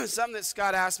something that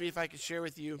Scott asked me if I could share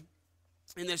with you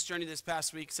in this journey this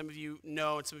past week. Some of you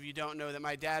know and some of you don't know that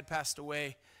my dad passed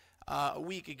away a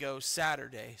week ago,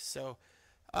 Saturday. So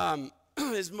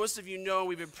as most of you know,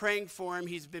 we've been praying for him.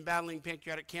 He's been battling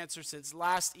pancreatic cancer since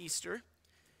last Easter.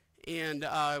 And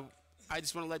I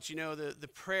just want to let you know the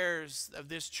prayers of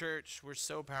this church were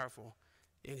so powerful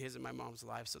in his and my mom's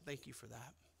life. So thank you for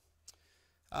that.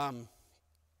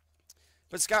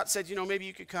 But Scott said, maybe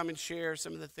you could come and share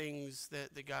some of the things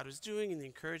that God was doing and the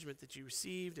encouragement that you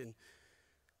received and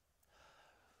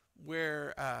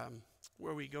where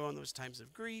we go in those times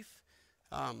of grief.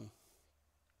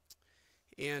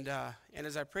 And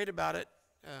as I prayed about it,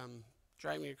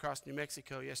 driving across New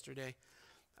Mexico yesterday,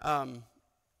 the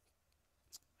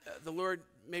Lord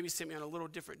maybe sent me on a little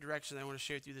different direction that I want to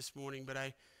share with you this morning, but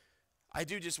I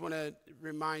do just want to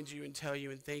remind you and tell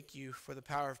you and thank you for the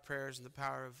power of prayers and the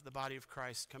power of the body of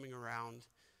Christ coming around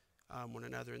one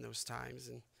another in those times.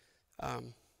 And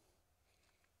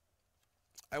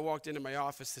I walked into my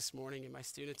office this morning and my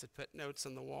students had put notes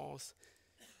on the walls.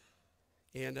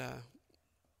 And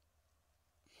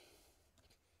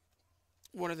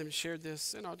one of them shared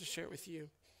this, and I'll just share it with you.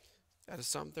 Out of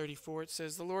Psalm 34, it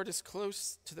says, "The Lord is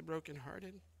close to the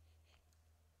brokenhearted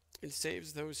and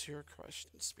saves those who are crushed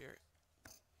in spirit."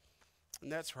 And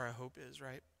that's where our hope is,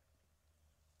 right?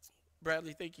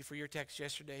 Bradley, thank you for your text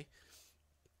yesterday.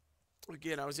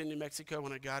 Again, I was in New Mexico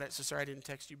when I got it, so sorry I didn't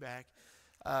text you back.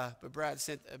 But Brad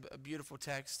sent a beautiful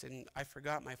text, and I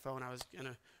forgot my phone. I was going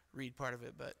to read part of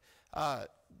it, but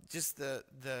just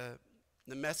the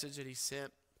message that he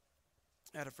sent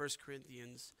out of 1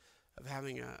 Corinthians of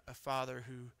having a father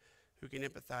who can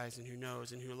empathize and who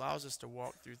knows and who allows us to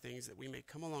walk through things that we may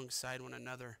come alongside one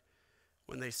another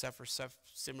when they suffer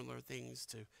similar things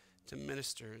to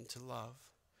minister and to love.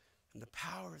 And the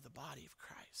power of the body of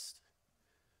Christ.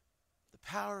 The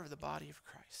power of the body of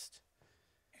Christ.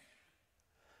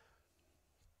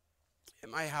 At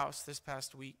my house this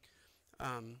past week,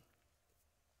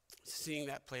 seeing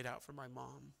that played out for my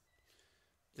mom.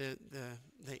 The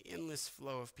endless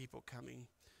flow of people coming,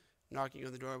 knocking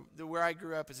on the door. Where I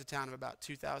grew up is a town of about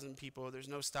 2,000 people. There's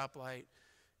no stoplight.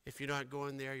 If you're not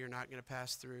going there, you're not going to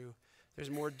pass through. There's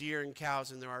more deer and cows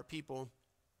than there are people.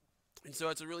 And so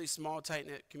it's a really small,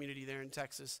 tight-knit community there in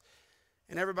Texas.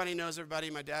 And everybody knows everybody.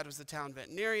 My dad was the town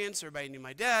veterinarian, so everybody knew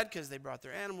my dad because they brought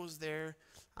their animals there.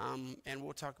 And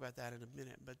we'll talk about that in a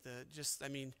minute. But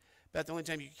about the only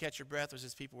time you could catch your breath was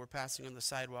as people were passing on the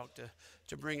sidewalk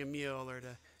to bring a meal or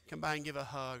to come by and give a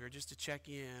hug or just to check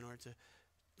in or to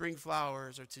bring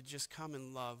flowers or to just come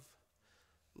and love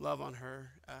on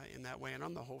her in that way and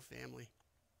on the whole family.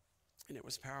 And it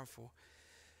was powerful.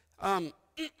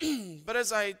 But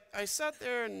as I sat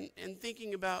there and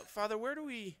thinking about, Father, where do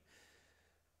we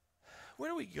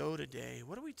go today?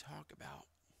 What do we talk about?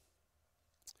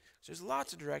 So there's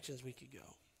lots of directions we could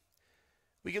go.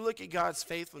 We could look at God's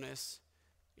faithfulness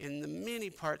in the many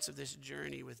parts of this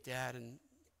journey with Dad and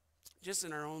just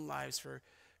in our own lives for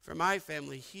my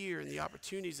family here and the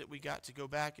opportunities that we got to go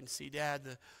back and see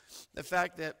Dad. The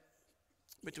fact that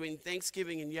between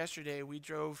Thanksgiving and yesterday, we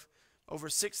drove over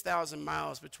 6,000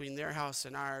 miles between their house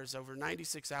and ours, over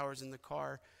 96 hours in the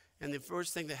car. And the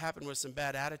first thing that happened was some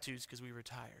bad attitudes because we were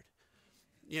tired.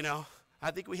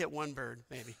 I think we hit one bird,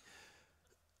 maybe.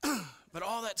 But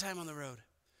all that time on the road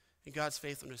and God's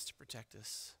faithfulness to protect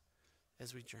us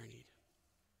as we journeyed.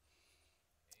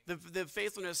 The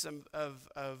faithfulness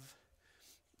of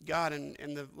God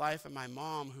in the life of my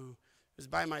mom, who was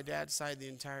by my dad's side the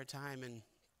entire time and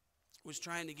was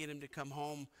trying to get him to come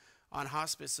home on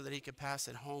hospice so that he could pass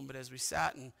at home. But as we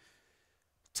sat and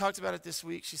talked about it this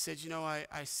week, she said,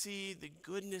 I see the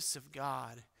goodness of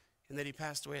God and that he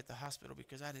passed away at the hospital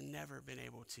because I'd have never been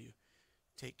able to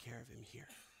take care of him here.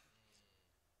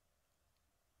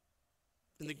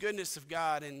 And the goodness of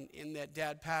God in that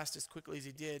Dad passed as quickly as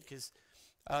he did because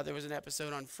there was an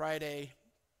episode on Friday.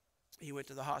 He went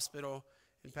to the hospital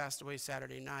and passed away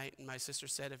Saturday night. And my sister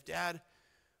said if Dad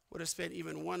would have spent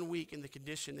even 1 week in the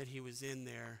condition that he was in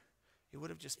there, it would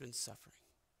have just been suffering.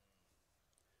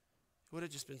 It would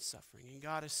have just been suffering. And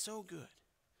God is so good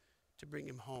to bring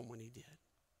him home when he did.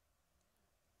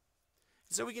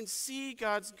 So we can see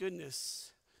God's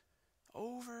goodness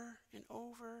over and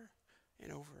over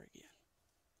and over again.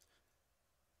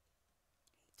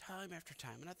 Time after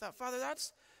time. And I thought, Father,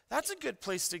 that's a good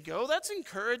place to go. That's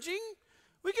encouraging.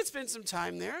 We could spend some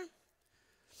time there.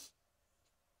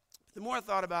 The more I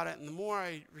thought about it and the more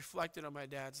I reflected on my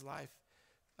dad's life,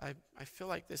 I feel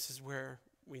like this is where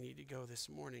we need to go this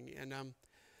morning. And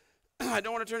I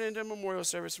don't want to turn it into a memorial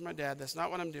service for my dad. That's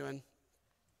not what I'm doing.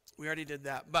 We already did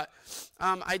that. But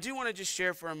I do want to just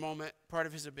share for a moment part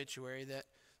of his obituary that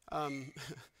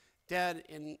Dad,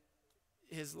 in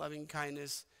his loving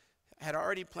kindness, had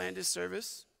already planned his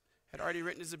service, had already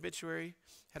written his obituary,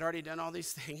 had already done all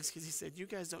these things because he said, you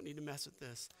guys don't need to mess with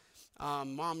this.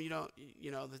 Mom,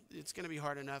 it's going to be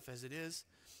hard enough as it is.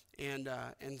 And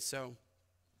so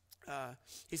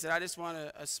he said, I just want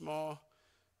a small,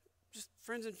 just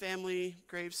friends and family,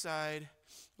 graveside.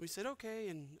 We said, okay.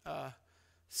 And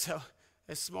so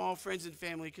a small friends and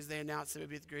family, because they announced that it would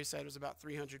be at the graveside. It was about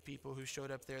 300 people who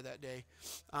showed up there that day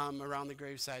around the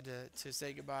graveside to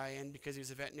say goodbye. And because he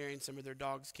was a veterinarian, some of their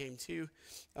dogs came too.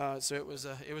 So it was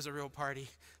a real party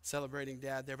celebrating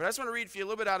Dad there. But I just want to read for you a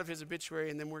little bit out of his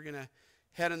obituary, and then we're going to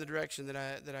head in the direction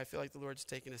that I feel like the Lord's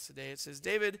taking us today. It says,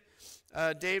 Dave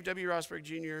W. Rosberg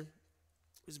Jr.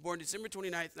 was born December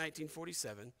 29th,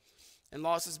 1947, and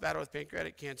lost his battle with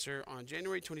pancreatic cancer on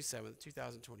January 27th,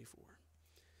 2024.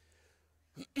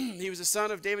 He was the son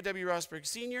of David W. Rosberg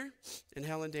Sr. and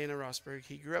Helen Dana Rosberg.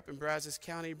 He grew up in Brazos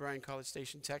County, Bryan College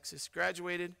Station, Texas.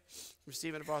 Graduated from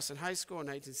Stephen F. Austin High School in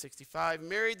 1965.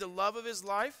 Married the love of his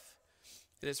life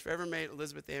and his forever mate,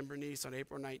 Elizabeth Ann Bernice, on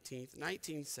April 19th,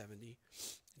 1970,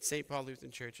 at St. Paul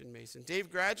Lutheran Church in Mason.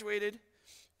 Dave graduated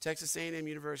Texas A&M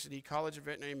University College of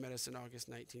Veterinary Medicine, August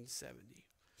 1970.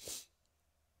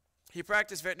 He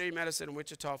practiced veterinary medicine in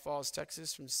Wichita Falls,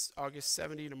 Texas, from August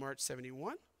 70 to March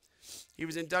 71. He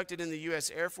was inducted in the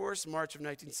U.S. Air Force in March of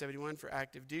 1971 for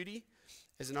active duty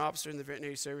as an officer in the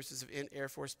veterinary services of Ent Air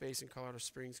Force Base in Colorado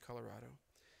Springs, Colorado,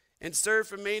 and served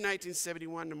from May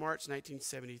 1971 to March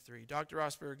 1973. Dr.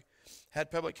 Rosberg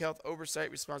had public health oversight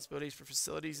responsibilities for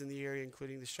facilities in the area,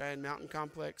 including the Cheyenne Mountain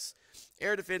Complex,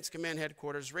 Air Defense Command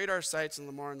Headquarters, radar sites in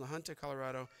Lamar and La Junta,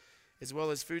 Colorado, as well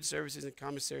as food services and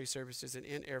commissary services at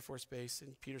Ent Air Force Base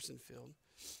in Peterson Field.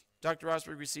 Dr.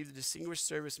 Rosberg received the Distinguished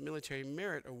Service Military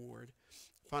Merit Award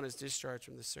upon his discharge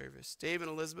from the service. Dave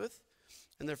and Elizabeth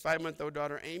and their 5-month-old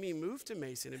daughter Amy moved to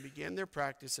Mason and began their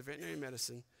practice of veterinary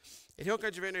medicine at Hill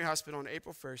Country Veterinary Hospital on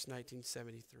April 1st,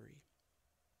 1973.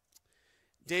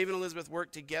 Dave and Elizabeth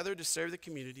worked together to serve the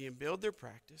community and build their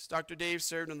practice. Dr. Dave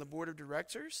served on the board of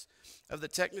directors of the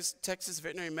Texas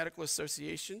Veterinary Medical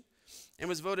Association and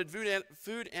was voted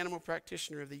Food Animal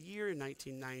Practitioner of the Year in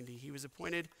 1990. He was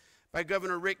appointed by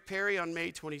Governor Rick Perry on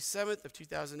May 27th of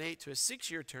 2008 to a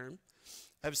 6-year term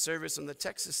of service on the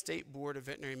Texas State Board of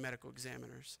Veterinary Medical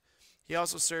Examiners. He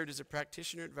also served as a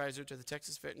practitioner advisor to the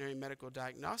Texas Veterinary Medical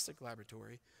Diagnostic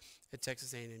Laboratory at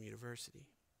Texas A&M University.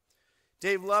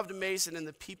 Dave loved Mason and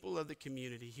the people of the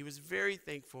community. He was very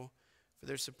thankful for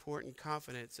their support and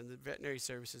confidence in the veterinary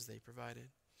services they provided.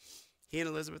 He and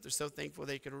Elizabeth are so thankful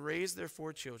they could raise their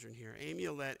 4 children here, Amy,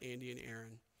 Alette, Andy, and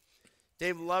Aaron.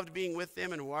 Dave loved being with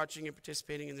them and watching and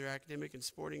participating in their academic and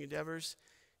sporting endeavors.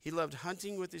 He loved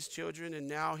hunting with his children and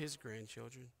now his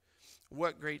grandchildren.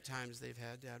 What great times they've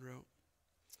had, Dad wrote.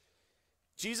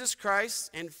 Jesus Christ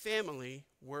and family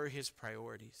were his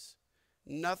priorities.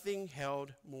 Nothing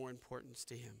held more importance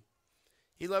to him.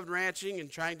 He loved ranching and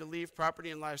trying to leave property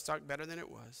and livestock better than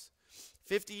it was.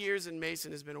 50 years in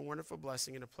Mason has been a wonderful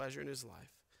blessing and a pleasure in his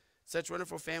life. Such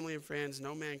wonderful family and friends,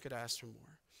 no man could ask for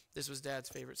more. This was Dad's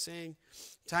favorite saying.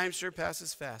 Time sure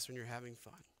passes fast when you're having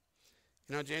fun.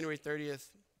 And on January 30th,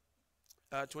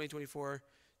 2024,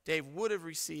 Dave would have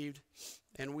received,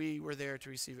 and we were there to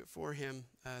receive it for him,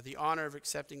 the honor of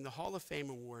accepting the Hall of Fame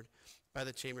award by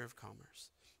the Chamber of Commerce.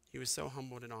 He was so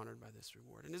humbled and honored by this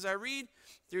reward. And as I read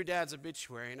through Dad's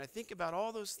obituary and I think about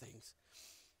all those things,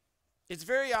 it's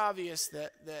very obvious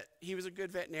that he was a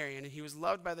good veterinarian and he was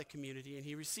loved by the community and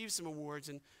he received some awards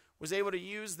and was able to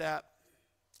use that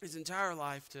his entire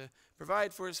life to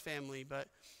provide for his family. But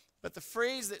the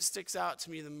phrase that sticks out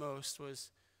to me the most was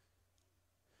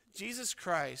Jesus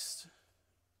Christ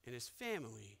and his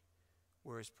family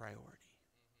were his priority.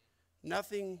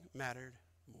 Nothing mattered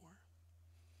more.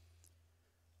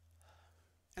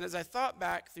 And as I thought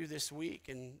back through this week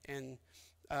and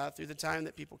through the time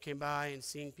that people came by and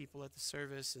seeing people at the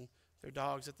service and their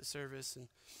dogs at the service and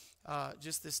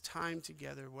just this time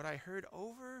together, what I heard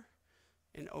over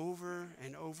and over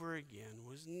and over again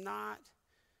was not,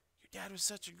 your dad was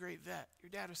such a great vet. Your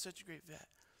dad was such a great vet.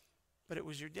 But it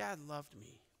was, your dad loved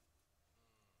me.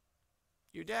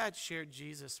 Your dad shared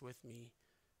Jesus with me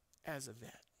as a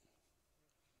vet.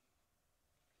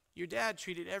 Your dad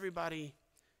treated everybody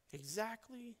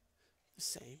exactly the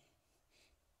same.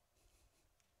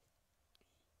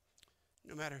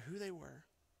 No matter who they were.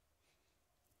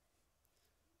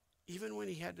 Even when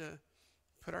he had to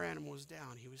put our animals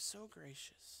down, he was so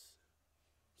gracious,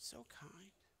 so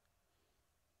kind,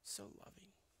 so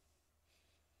loving.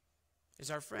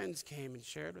 As our friends came and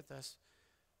shared with us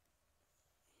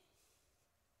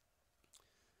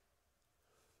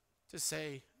to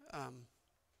say,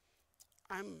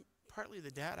 I'm partly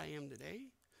the dad I am today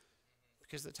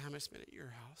because of the time I spent at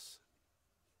your house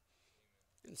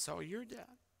and saw your dad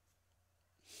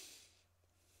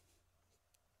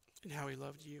and how he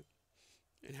loved you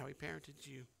and how he parented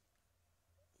you.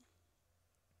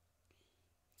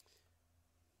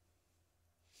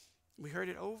 We heard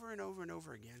it over and over and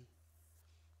over again.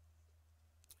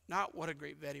 Not what a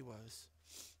great vet he was,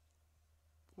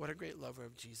 what a great lover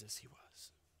of Jesus he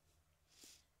was.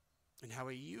 And how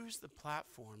he used the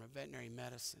platform of veterinary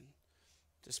medicine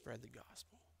to spread the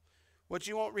gospel. What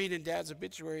you won't read in Dad's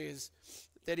obituary is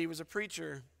that he was a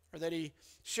preacher, or that he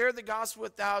shared the gospel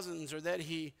with thousands, or that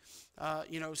he,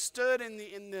 stood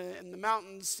in the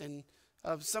mountains and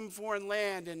of some foreign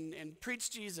land and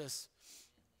preached Jesus.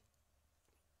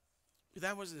 But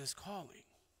that wasn't his calling.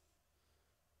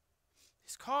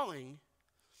 His calling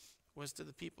was to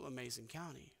the people of Mason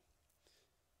County.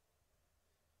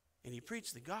 And he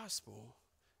preached the gospel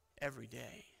every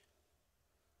day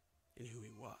in who he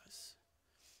was.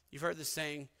 You've heard the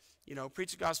saying,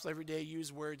 preach the gospel every day,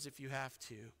 use words if you have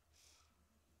to.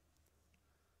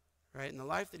 Right? And the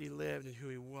life that he lived and who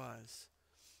he was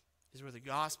is where the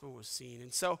gospel was seen.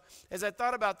 And so as I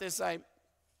thought about this, I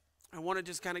want to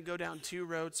just kind of go down two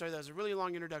roads. Sorry, that was a really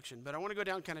long introduction, but I want to go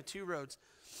down kind of two roads.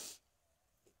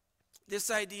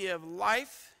 This idea of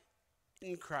life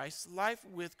in Christ, life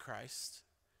with Christ,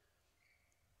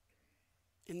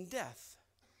 and death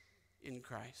in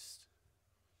Christ,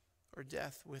 or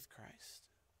death with Christ.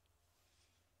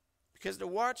 Because to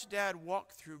watch Dad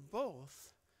walk through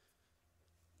both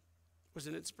was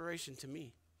an inspiration to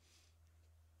me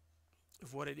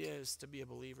of what it is to be a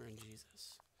believer in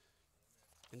Jesus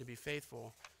and to be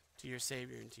faithful to your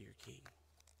Savior and to your King.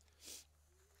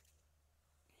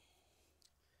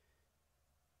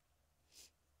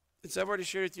 And so I've already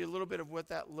shared with you a little bit of what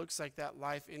that looks like, that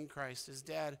life in Christ. His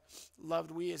dad loved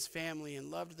we as family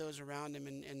and loved those around him.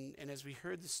 And as we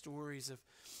heard the stories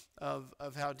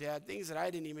of how Dad, things that I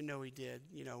didn't even know he did,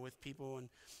 with people.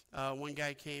 And one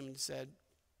guy came and said,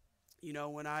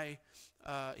 when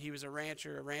he was a ranch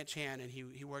hand, and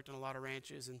he worked on a lot of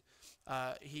ranches. And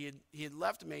he had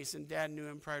left Mason. Dad knew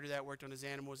him prior to that, worked on his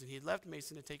animals. And he had left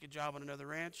Mason to take a job on another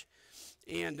ranch.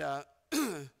 And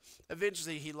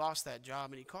eventually he lost that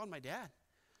job, and he called my dad.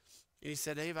 And he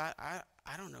said, Dave, I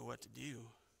don't know what to do.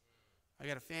 I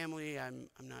got a family. I'm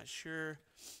not sure.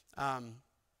 And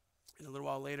a little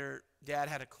while later, Dad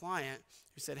had a client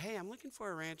who said, hey, I'm looking for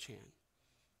a ranch hand.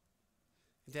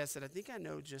 And Dad said, I think I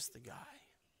know just the guy.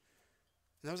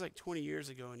 And that was like 20 years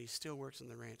ago, and he still works on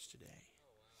the ranch today.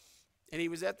 And he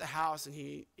was at the house, and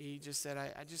he just said,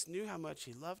 I just knew how much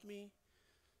he loved me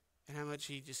and how much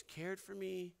he just cared for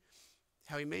me,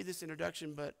 how he made this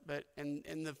introduction. But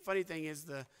the funny thing is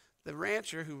the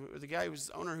rancher, the guy who was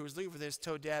the owner who was looking for this,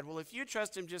 told Dad, well, if you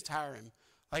trust him, just hire him.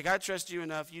 Like, I trust you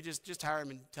enough, you just hire him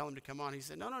and tell him to come on. He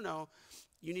said, no,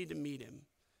 you need to meet him.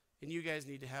 And you guys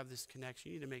need to have this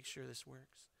connection. You need to make sure this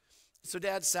works. So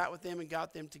Dad sat with them and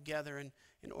got them together and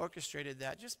orchestrated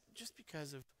that just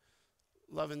because of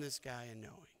loving this guy and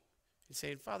knowing. And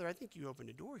saying, Father, I think you opened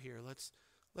a door here.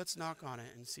 Let's knock on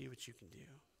it and see what you can do.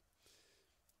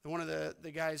 And one of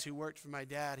the guys who worked for my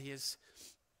dad, his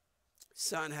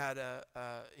son had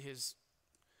his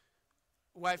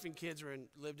wife and kids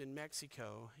lived in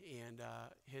Mexico, and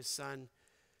his son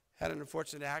had an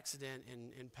unfortunate accident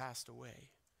and passed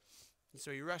away. And so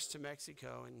he rushed to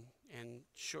Mexico, and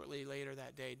shortly later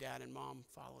that day, Dad and Mom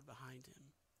followed behind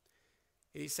him.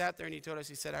 And he sat there and he told us,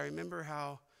 he said, I remember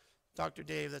how Dr.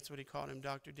 Dave, that's what he called him,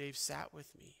 Dr. Dave sat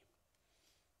with me.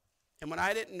 And when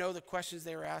I didn't know the questions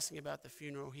they were asking about the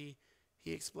funeral, he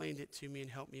explained it to me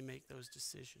and helped me make those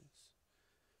decisions.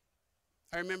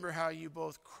 I remember how you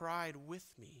both cried with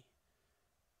me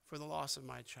for the loss of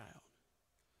my child.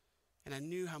 And I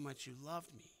knew how much you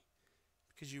loved me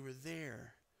because you were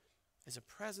there as a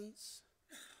presence,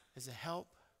 as a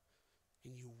help,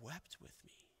 and you wept with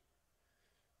me.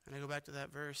 And I go back to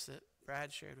that verse that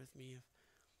Brad shared with me of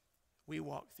we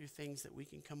walk through things that we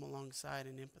can come alongside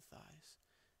and empathize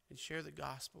and share the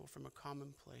gospel from a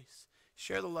common place.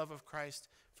 Share the love of Christ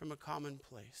from a common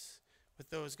place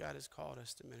with those God has called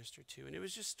us to minister to. And it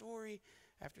was just story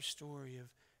after story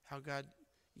of how God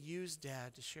used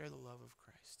Dad to share the love of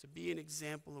Christ, to be an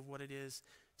example of what it is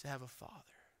to have a father.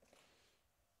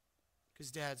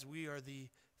 Because dads, we are the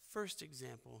first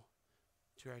example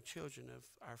to our children of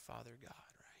our Father God,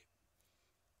 right?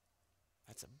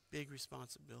 That's a big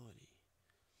responsibility.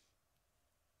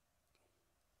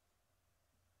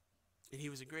 And he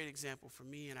was a great example for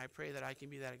me, and I pray that I can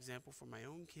be that example for my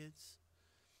own kids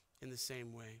in the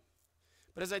same way.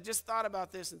 But as I just thought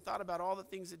about this and thought about all the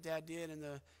things that Dad did in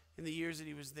the years that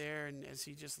he was there, and as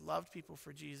he just loved people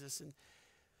for Jesus, and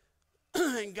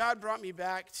and God brought me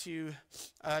back to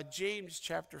James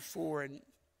chapter 4, and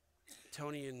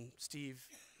Tony and Steve,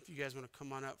 if you guys want to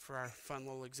come on up for our fun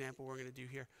little example we're going to do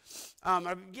here.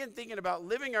 I began thinking about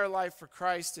living our life for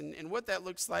Christ and what that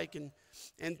looks like, and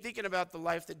thinking about the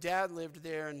life that Dad lived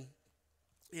there, and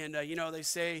they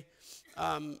say,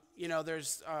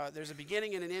 there's a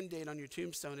beginning and an end date on your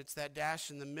tombstone. It's that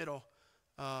dash in the middle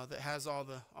that has all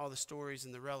the stories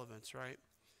and the relevance, right?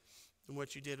 And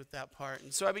what you did with that part.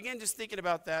 And so I began just thinking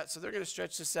about that. So they're going to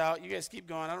stretch this out. You guys keep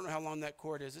going. I don't know how long that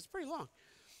cord is. It's pretty long.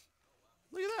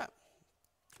 Look at that.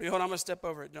 Wait, hold on. I'm going to step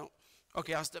over it. Don't.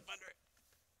 Okay, I'll step under it.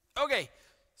 Okay.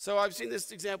 So I've seen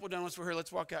this example done once for her.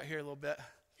 Let's walk out here a little bit.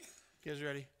 You guys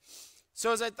ready?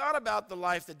 So as I thought about the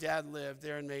life that Dad lived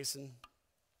there in Mason,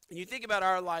 and you think about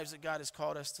our lives that God has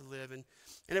called us to live, and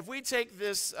if we take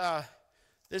this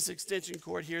extension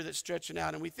cord here that's stretching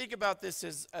out, and we think about this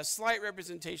as a slight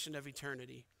representation of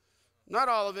eternity, not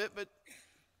all of it, but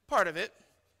part of it,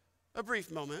 a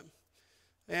brief moment,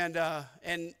 and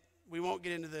we won't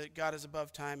get into the God is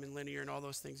above time and linear and all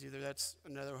those things either. That's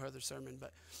another sermon,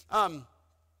 but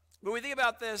we think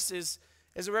about this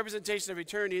as a representation of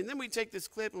eternity, and then we take this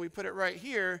clip and we put it right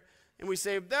here, and we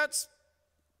say, that's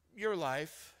your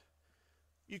life.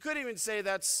 You could even say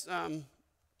that's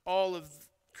all of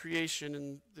creation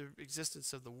and the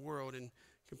existence of the world in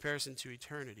comparison to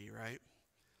eternity, right?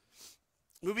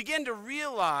 We begin to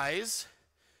realize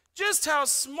just how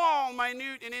small,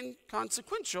 minute, and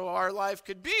inconsequential our life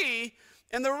could be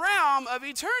in the realm of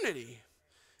eternity.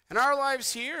 And our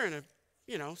lives here and,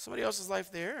 somebody else's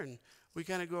life there, and we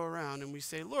kind of go around and we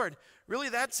say, Lord, really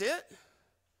that's it?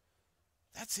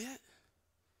 That's it?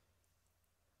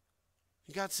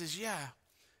 And God says, yeah,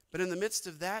 but in the midst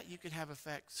of that, you can have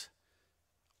effects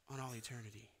on all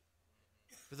eternity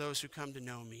for those who come to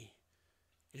know me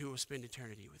and who will spend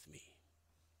eternity with me.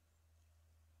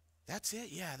 That's it?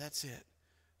 Yeah, that's it.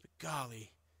 But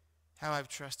golly, how I've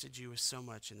trusted you with so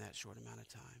much in that short amount of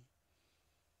time.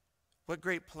 What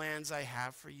great plans I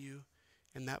have for you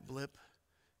in that blip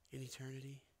in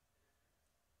eternity.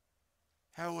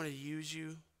 How I want to use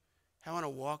you. How I want to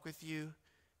walk with you.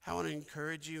 How I want to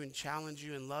encourage you and challenge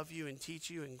you and love you and teach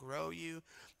you and grow you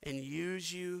and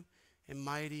use you in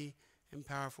mighty and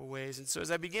powerful ways. And so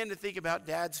as I began to think about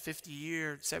Dad's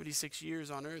 76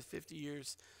 years on earth, 50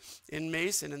 years in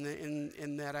Mason,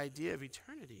 in that idea of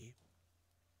eternity,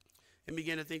 and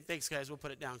began to think, thanks guys, we'll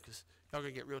put it down because y'all are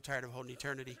going to get real tired of holding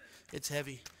eternity. It's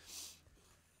heavy.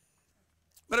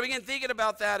 But I began thinking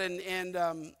about that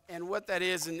and what that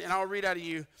is, and I'll read out of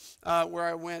you where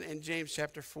I went in James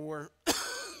chapter 4.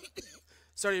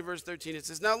 Starting at verse 13, it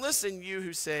says, now listen, you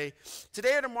who say,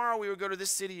 today or tomorrow we will go to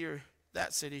this city or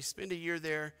that city, spend a year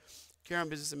there, carry on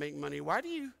business and make money. Why do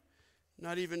you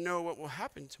not even know what will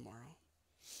happen tomorrow?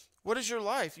 What is your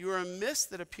life? You are a mist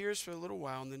that appears for a little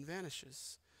while and then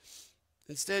vanishes.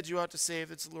 Instead, you ought to say, if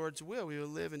it's the Lord's will, we will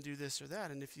live and do this or that.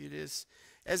 And if it is,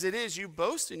 as it is, you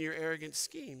boast in your arrogant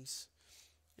schemes.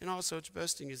 And all such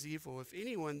boasting is evil. If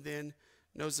anyone then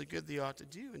knows the good they ought to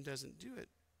do and doesn't do it,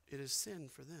 it is sin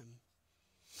for them.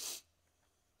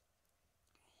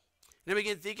 And I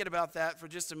began thinking about that for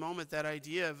just a moment, that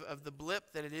idea of the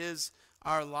blip that it is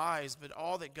our lives, but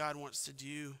all that God wants to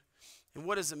do. And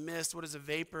what is a mist? What is a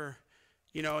vapor?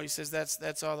 He says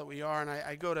that's all that we are. And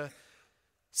I go to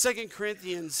 2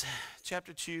 Corinthians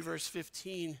chapter 2, verse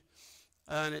 15,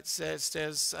 and it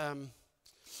says,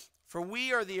 for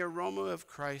we are the aroma of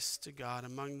Christ to God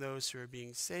among those who are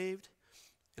being saved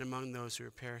and among those who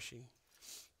are perishing.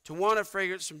 To one a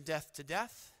fragrance from death to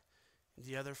death, and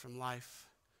the other from life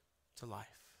to life.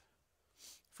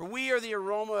 For we are the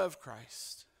aroma of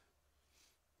Christ.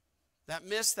 That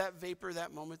mist, that vapor,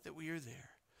 that moment that we are there.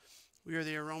 We are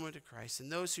the aroma to Christ.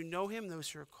 And those who know him,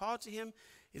 those who are called to him,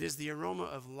 it is the aroma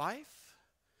of life.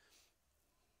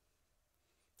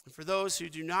 And for those who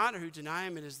do not or who deny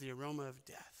him, it is the aroma of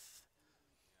death.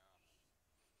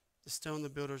 The stone the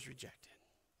builders rejected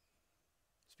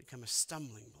has become a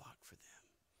stumbling block for them.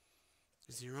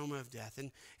 It's the aroma of death.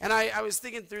 And I was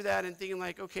thinking through that and thinking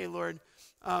like, okay, Lord,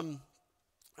 and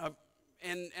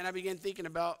I began thinking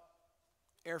about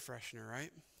air freshener, right?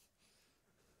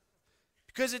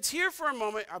 Because it's here for a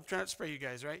moment. I'm trying to spray you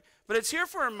guys, right? But it's here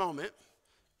for a moment.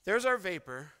 There's our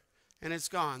vapor, and it's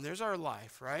gone. There's our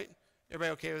life, right?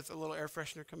 Everybody okay with a little air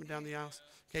freshener coming down the aisles?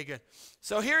 Okay, good.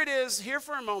 So here it is, here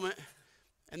for a moment,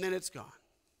 and then it's gone,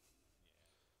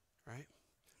 right?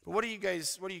 But what are you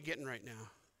getting right now?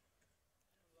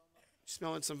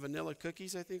 Smelling some vanilla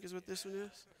cookies, I think is what this one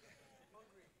is.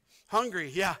 Hungry,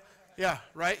 yeah. Yeah,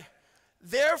 right?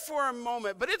 There for a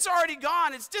moment, but it's already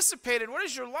gone. It's dissipated. What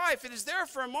is your life? It is there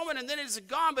for a moment and then it is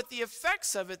gone, but the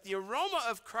effects of it, the aroma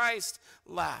of Christ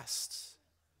lasts.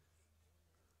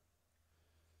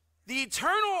 The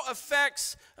eternal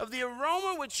effects of the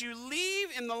aroma which you leave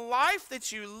in the life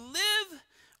that you live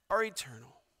are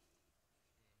eternal.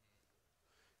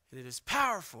 And it is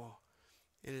powerful.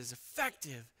 It is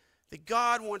effective that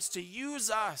God wants to use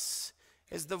us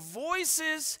as the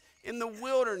voices in the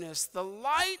wilderness, the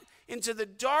light into the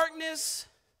darkness,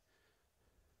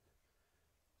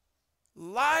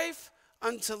 life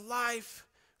unto life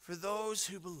for those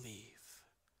who believe.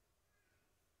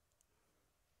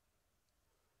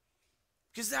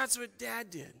 Because that's what Dad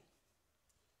did.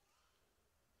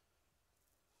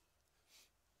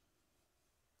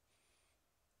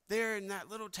 There in that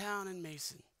little town in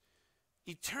Mason,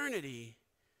 eternity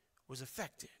was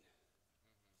affected.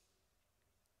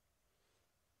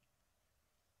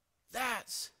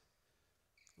 That's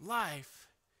life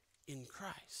in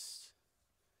Christ.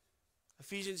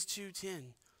 Ephesians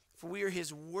 2:10, for we are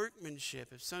his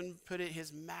workmanship, if some put it,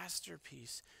 his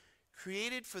masterpiece,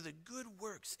 created for the good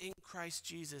works in Christ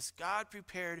Jesus, God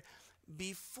prepared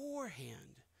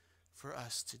beforehand for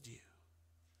us to do.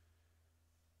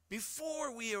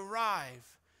 Before we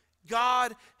arrive,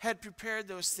 God had prepared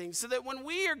those things so that when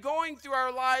we are going through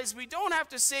our lives, we don't have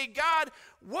to say, God,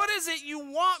 what is it you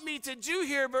want me to do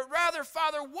here? But rather,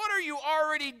 Father, what are you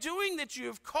already doing that you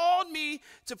have called me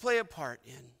to play a part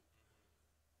in?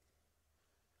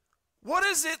 What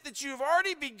is it that you've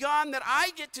already begun that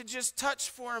I get to just touch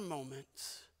for a moment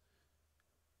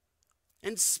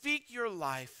and speak your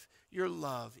life, your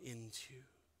love into?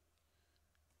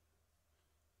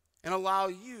 And allow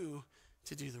you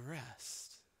to do the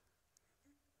rest.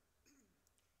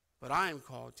 But I am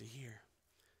called to hear.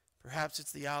 Perhaps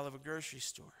it's the aisle of a grocery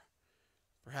store.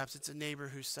 Perhaps it's a neighbor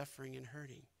who's suffering and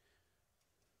hurting.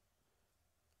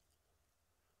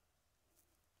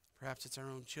 Perhaps it's our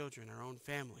own children, our own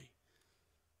family.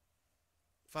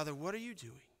 Father, what are you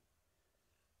doing?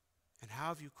 And how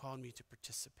have you called me to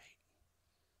participate?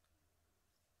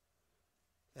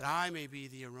 That I may be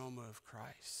the aroma of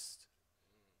Christ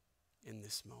in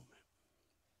this moment.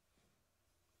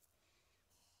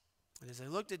 And as I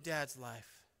looked at Dad's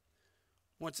life,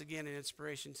 once again an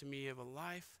inspiration to me of a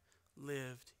life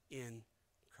lived in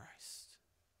Christ.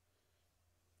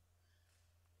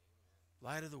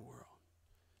 Light of the world,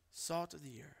 salt of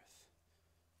the earth,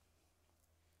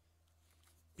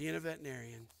 being a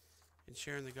veterinarian and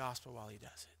sharing the gospel while he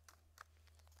does it.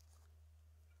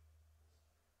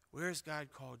 Where has God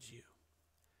called you?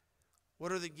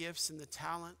 What are the gifts and the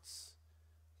talents,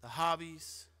 the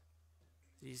hobbies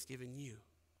that he's given you?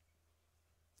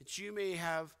 That you may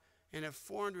have and have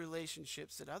formed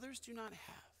relationships that others do not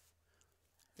have,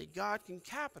 that God can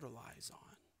capitalize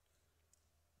on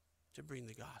to bring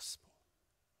the gospel.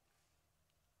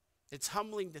 It's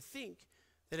humbling to think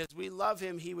that as we love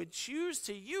him, he would choose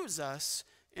to use us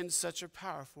in such a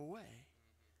powerful way.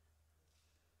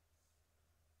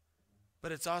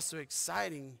 But it's also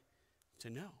exciting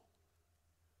to know.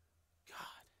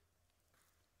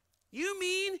 You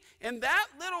mean in that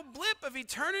little blip of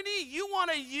eternity, you want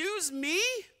to use me?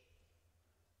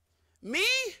 Me?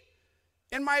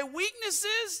 In my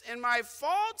weaknesses, in my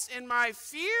faults, in my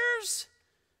fears?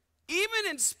 Even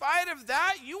in spite of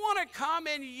that, you want to come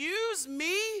and use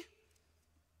me?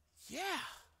 Yeah.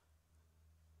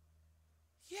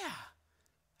 Yeah,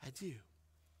 I do.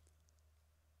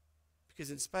 Because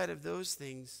in spite of those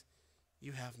things,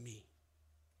 you have me.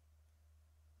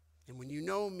 And when you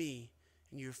know me,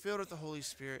 and you're filled with the Holy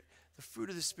Spirit, the fruit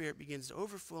of the Spirit begins to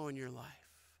overflow in your life.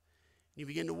 And you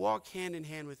begin to walk hand in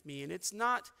hand with me. And it's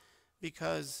not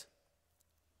because,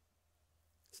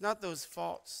 it's not those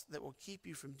faults that will keep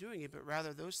you from doing it, but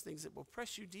rather those things that will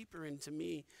press you deeper into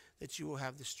me, that you will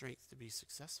have the strength to be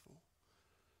successful.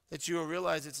 That you will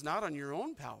realize it's not on your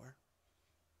own power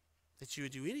that you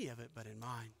would do any of it, but in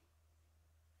mine.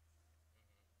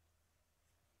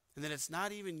 And that it's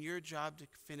not even your job to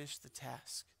finish the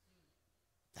task.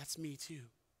 That's me too.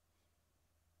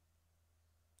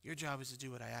 Your job is to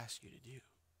do what I ask you to do.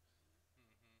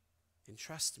 And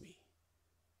trust me.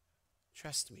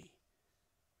 Trust me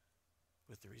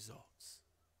with the results.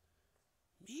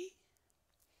 Me?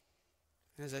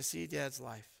 And as I see Dad's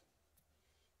life,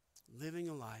 living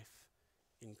a life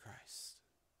in Christ.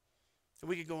 And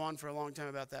we could go on for a long time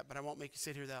about that, but I won't make you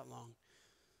sit here that long.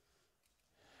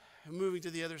 I'm moving to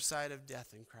the other side of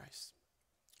death in Christ.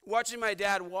 Watching my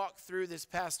dad walk through this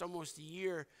past almost a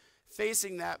year,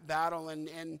 facing that battle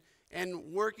and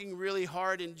working really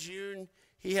hard. In June,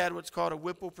 he had what's called a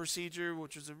Whipple procedure,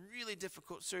 which was a really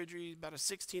difficult surgery, about a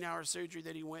 16-hour surgery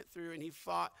that he went through, and he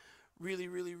fought really,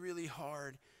 really, really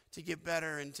hard to get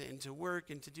better and to work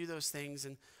and to do those things.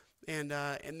 And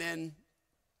then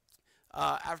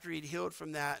after he'd healed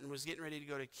from that and was getting ready to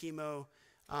go to chemo,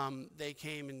 they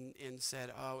came and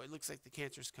said, oh, it looks like the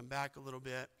cancer's come back a little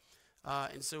bit.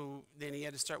 And so then he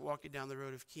had to start walking down the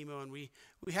road of chemo. And we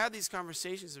had these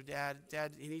conversations with Dad,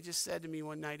 and he just said to me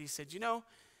one night, he said,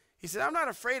 he said, I'm not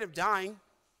afraid of dying.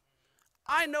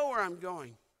 I know where I'm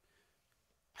going.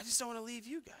 I just don't want to leave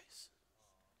you guys.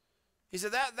 He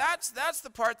said, that's the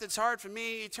part that's hard for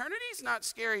me. Eternity's not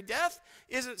scary. Death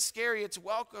isn't scary. It's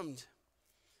welcomed.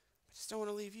 I just don't want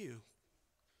to leave you,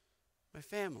 my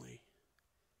family.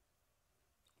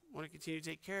 I want to continue to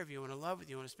take care of you. I want to love with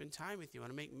you. I want to spend time with you. I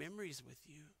want to make memories with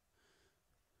you.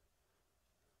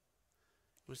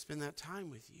 I want to spend that time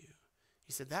with you.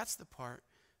 He said, that's the part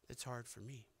that's hard for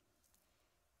me.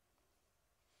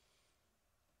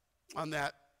 On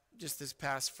that, just this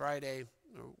past Friday,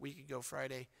 or a week ago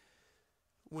Friday,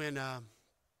 when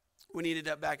he ended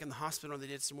up back in the hospital, they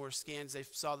did some more scans. They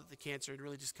saw that the cancer had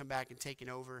really just come back and taken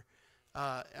over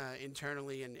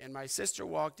internally. And my sister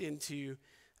walked into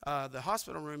the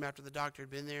hospital room after the doctor had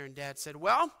been there, and Dad said,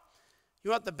 well,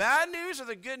 you want the bad news or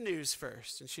the good news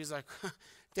first? And she's like,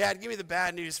 Dad, give me the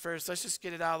bad news first. Let's just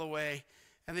get it out of the way,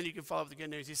 and then you can follow up with the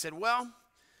good news. He said, well,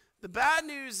 the bad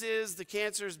news is the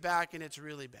cancer is back, and it's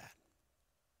really bad.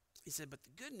 He said, but the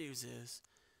good news is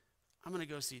I'm going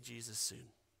to go see Jesus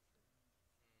soon.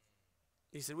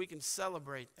 He said, we can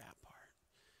celebrate that part.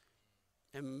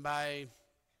 And by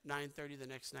 9:30 the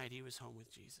next night, he was home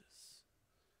with Jesus.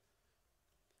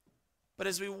 But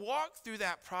as we walked through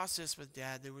that process with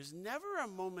Dad, there was never a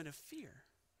moment of fear.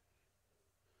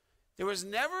 There was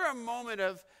never a moment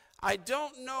of, I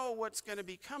don't know what's going to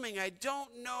be coming. I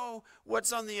don't know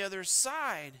what's on the other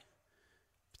side.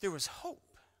 But there was hope.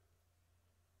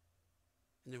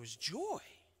 And there was joy.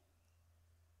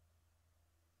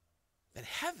 That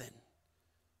heaven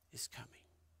is coming.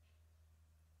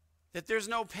 That there's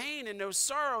no pain and no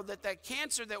sorrow. That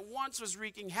cancer that once was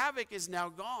wreaking havoc is now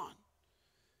gone.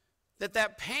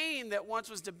 That pain that once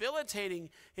was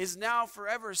debilitating is now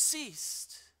forever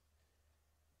ceased.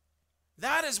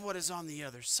 That is what is on the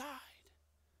other side.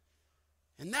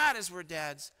 And that is where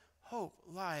Dad's hope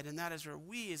lied. And that is where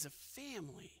we as a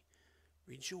family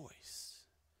rejoice.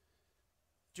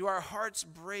 Do our hearts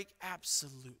break?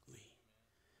 Absolutely.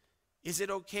 Is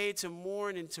it okay to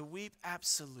mourn and to weep?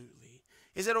 Absolutely.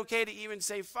 Is it okay to even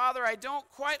say, Father, I don't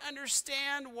quite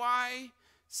understand why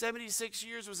 76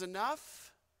 years was enough?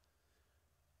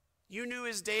 You knew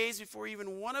his days before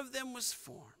even one of them was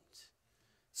formed.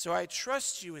 So I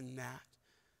trust you in that.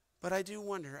 But I do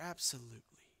wonder, absolutely.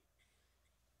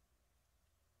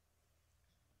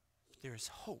 There is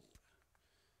hope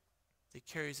that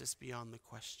carries us beyond the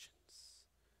questions.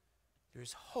 There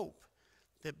is hope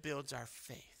that builds our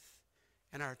faith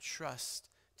and our trust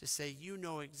to say, you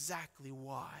know exactly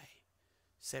why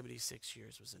 76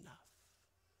 years was enough.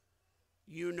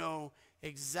 You know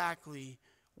exactly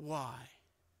why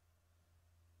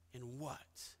and what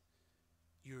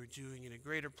you're doing in a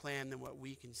greater plan than what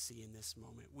we can see in this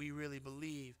moment. We really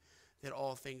believe that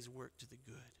all things work to the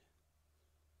good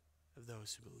of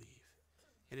those who believe.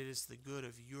 And it is the good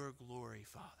of your glory,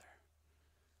 Father.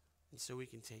 And so we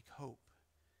can take hope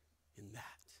in that.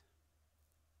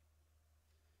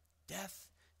 Death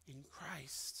in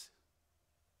Christ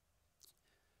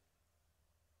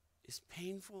is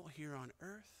painful here on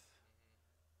earth,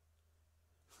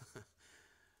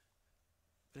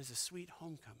 but it's a sweet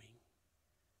homecoming.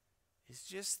 It's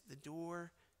just the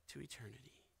door to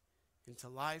eternity, into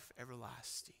life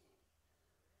everlasting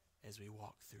as we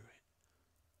walk through it.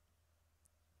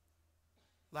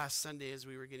 Last Sunday, as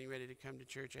we were getting ready to come to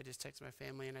church, I just texted my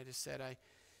family and I just said,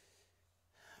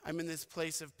 I'm in this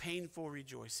place of painful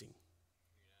rejoicing.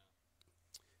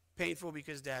 Yeah. Painful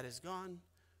because Dad is gone,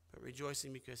 but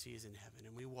rejoicing because he is in heaven.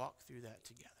 And we walk through that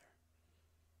together.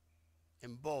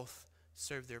 And both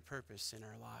serve their purpose in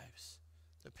our lives,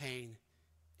 the pain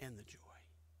and the joy,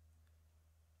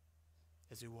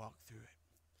 as we walk through it.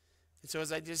 And so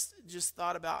as I just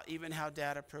thought about even how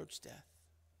Dad approached death,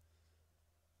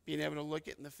 being able to look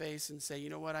it in the face and say, you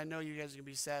know what, I know you guys are going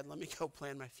to be sad. Let me go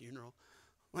plan my funeral.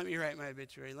 Let me write my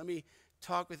obituary. Let me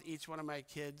talk with each one of my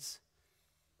kids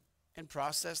and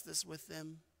process this with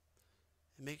them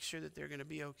and make sure that they're going to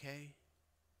be okay.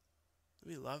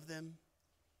 Let me love them,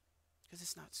 because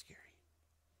it's not scary.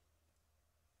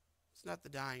 It's not the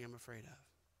dying I'm afraid of.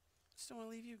 I just don't want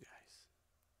to leave you guys.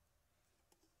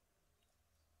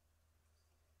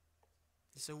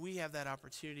 So we have that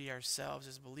opportunity ourselves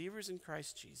as believers in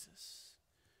Christ Jesus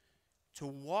to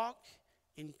walk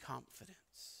in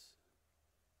confidence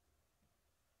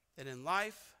that in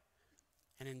life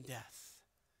and in death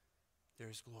there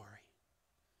is glory.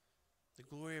 The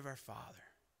glory of our Father.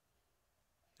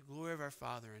 The glory of our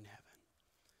Father in heaven.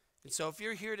 And so if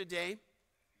you're here today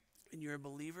and you're a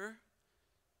believer,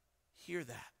 hear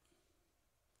that.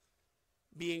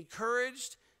 Be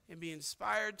encouraged and be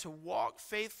inspired to walk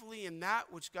faithfully in that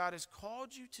which God has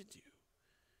called you to do,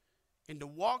 and to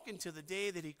walk into the day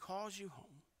that he calls you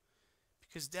home,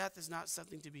 because death is not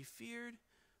something to be feared,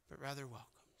 but rather welcomed.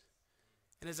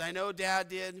 And as I know Dad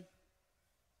did,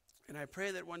 and I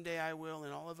pray that one day I will,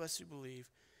 and all of us who believe,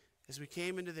 as we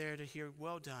came into there to hear,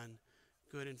 well done,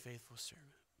 good and faithful servant.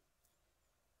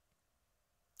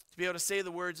 To be able to say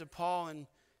the words of Paul in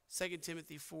 2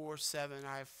 Timothy 4:7,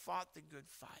 I have fought the good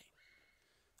fight.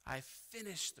 I have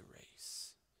finished the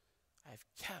race. I have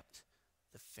kept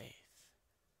the faith.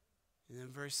 And then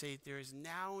verse 8, there is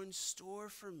now in store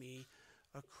for me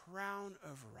a crown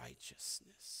of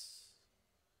righteousness.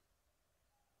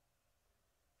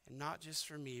 And not just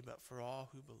for me, but for all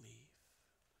who believe.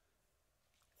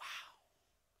 Wow.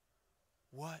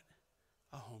 What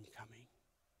a homecoming.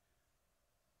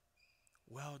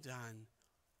 Well done,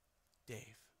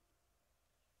 Dave.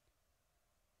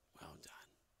 Well done.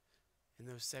 In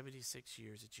those 76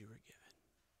 years that you were given.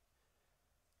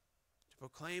 To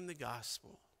proclaim the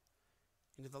gospel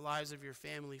into the lives of your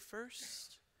family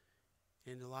first,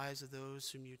 and in the lives of those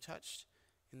whom you touched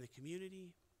in the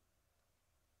community,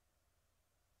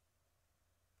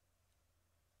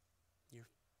 your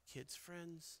kids'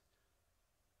 friends,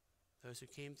 those who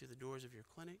came through the doors of your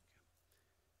clinic,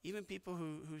 even people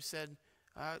who said,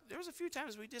 there was a few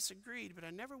times we disagreed, but I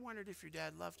never wondered if your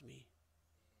dad loved me.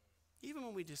 Even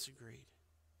when we disagreed,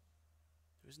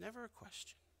 there was never a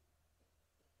question.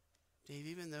 Dave,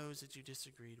 even those that you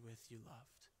disagreed with, you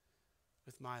loved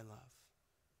with my love.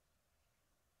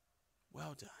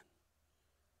 Well done.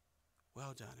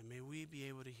 Well done. And may we be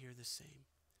able to hear the same.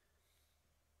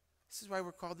 This is why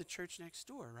we're called the church next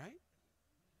door, right?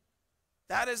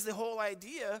 That is the whole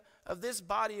idea of this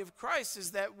body of Christ,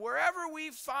 is that wherever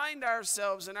we find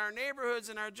ourselves in our neighborhoods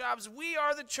and our jobs, we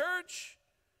are the church.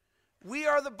 We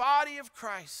are the body of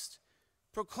Christ,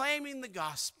 proclaiming the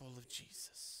gospel of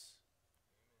Jesus.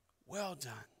 Well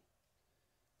done.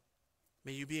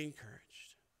 May you be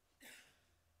encouraged.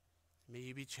 May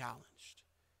you be challenged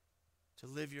to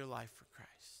live your life for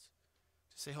Christ.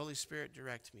 To say, Holy Spirit,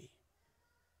 direct me.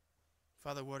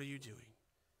 Father, what are you doing?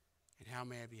 And how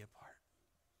may I be a part?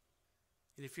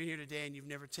 And if you're here today and you've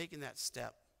never taken that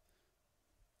step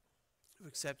of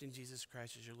accepting Jesus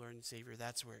Christ as your Lord and Savior,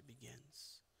 that's where it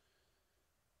begins.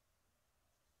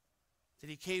 That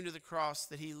he came to the cross,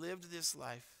 that he lived this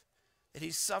life, that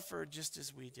he suffered just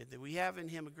as we did, that we have in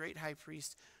him a great high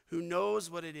priest who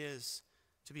knows what it is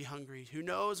to be hungry, who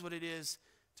knows what it is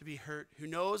to be hurt, who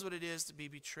knows what it is to be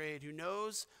betrayed, who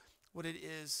knows what it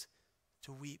is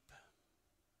to weep.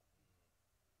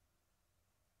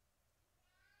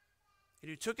 And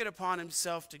who took it upon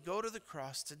himself to go to the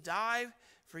cross, to die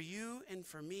for you and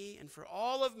for me and for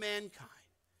all of mankind,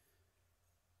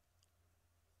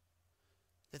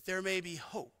 that there may be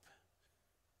hope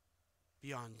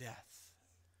beyond death.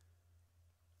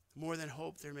 More than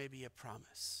hope, there may be a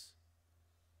promise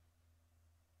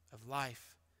of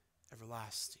life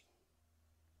everlasting.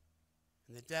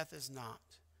 And that death is not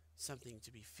something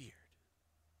to be feared.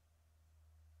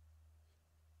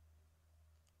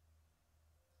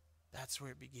 That's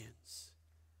where it begins.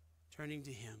 Turning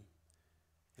to him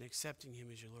and accepting him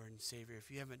as your Lord and Savior. If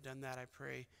you haven't done that, I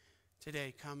pray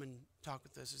today, come and talk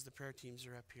with us as the prayer teams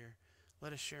are up here.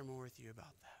 Let us share more with you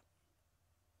about that.